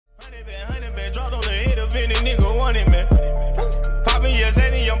dropped on the head of any nigga want it, man. Poppin' yes,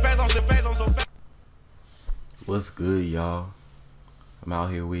 any young fast on so fast, I'm so fast. What's good, y'all? I'm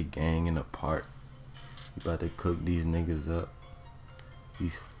out here with gang in the park. We about to cook these niggas up.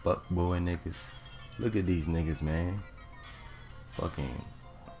 These fuckboy niggas. Look at these niggas, man. Fucking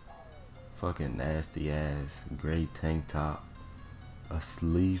nasty ass gray tank top, a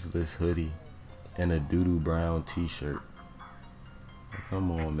sleeveless hoodie, and a doo-doo brown t-shirt.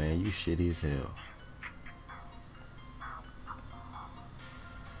 Come on, man, you shitty as hell.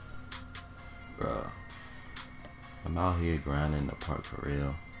 Bruh, I'm out here grinding in the park for real.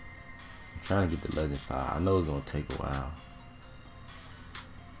 I'm trying to get the Legend 5. I know it's gonna take a while,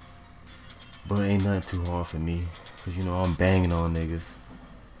 but ain't nothing too hard for me, cause you know I'm banging on niggas.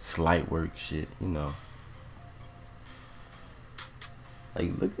 Slight work shit, you know.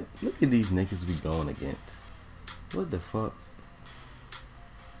 Like look at these niggas we going against. What the fuck?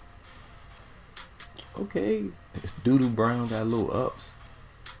 Okay, Doodoo Brown got little ups,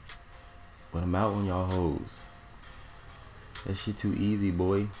 but I'm out on y'all hoes. That shit too easy,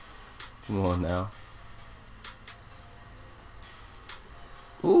 boy. Come on now.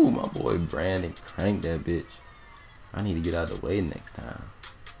 Ooh, my boy Brandon cranked that bitch. I need to get out of the way next time.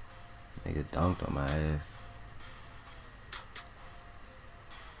 Nigga dunked on my ass.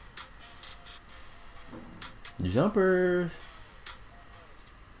 Jumpers.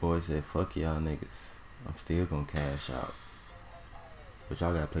 Boy said, fuck y'all niggas. I'm still gonna cash out. But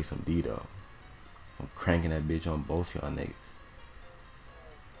y'all gotta play some D though. I'm cranking that bitch on both y'all niggas.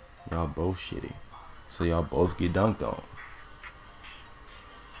 Y'all both shitty. So y'all both get dunked on.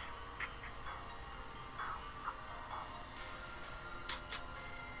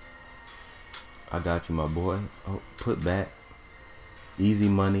 I got you, my boy. Oh, put back. Easy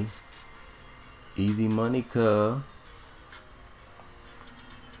money. Easy money, cuh.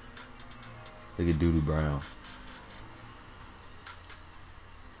 Look at Doodoo Brown.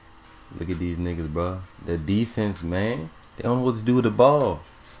 Look at these niggas, bro. The defense, man. They don't know what to do with the ball.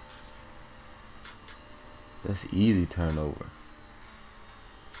 That's easy turnover.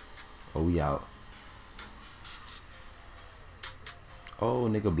 Oh, we out. Oh,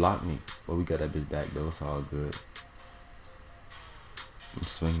 nigga blocked me. But we got that bitch back though. It's all good. I'm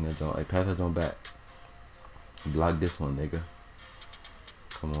swinging that joint. Hey, pass that joint back. Block this one, nigga.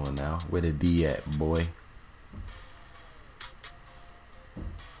 Come on now. Where the D at, boy?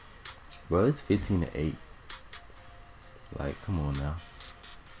 Bro, it's 15-8. Like, come on now.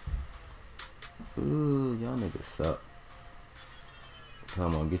 Ooh, y'all niggas suck.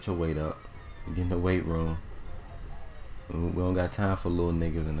 Come on, get your weight up. Get in the weight room. We don't got time for little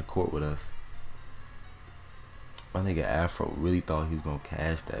niggas in the court with us. My nigga Afro really thought he was gonna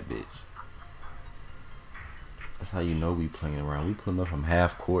cash that bitch. That's how you know we playing around. We putting up from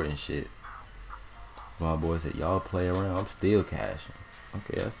half court and shit. My boy said, y'all play around, I'm still cashing.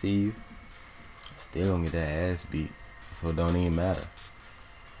 Okay, I see you. Still gonna get that ass beat. So it don't even matter.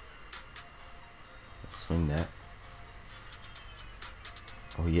 Swing that.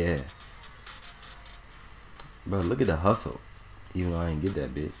 Oh yeah. Bro, look at the hustle. Even though I ain't get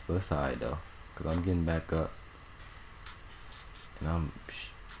that bitch, but it's alright though, cause I'm getting back up and I'm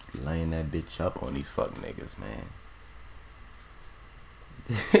laying that bitch up on these fuck niggas, man.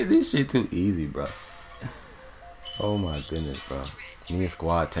 This shit too easy, bro. Oh my goodness, bro. Me and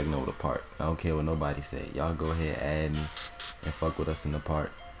squad taking over the park. I don't care what nobody say. Y'all go ahead, add me and fuck with us in the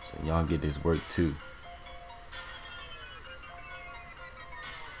park, so y'all get this work too.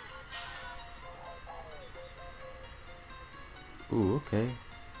 Ooh, okay.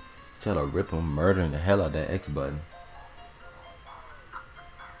 Try to rip him, murdering the hell out of that X button.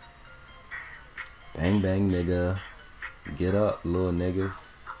 Bang bang, nigga. Get up, little niggas.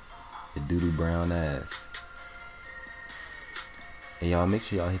 The Doodoo Brown ass. Hey y'all, make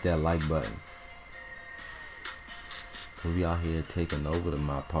sure y'all hit that like button, cause we out here taking over to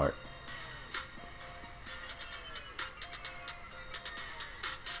my park.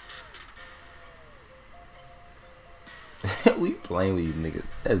 We playing with these niggas.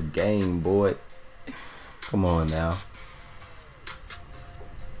 That's game, boy. Come on now.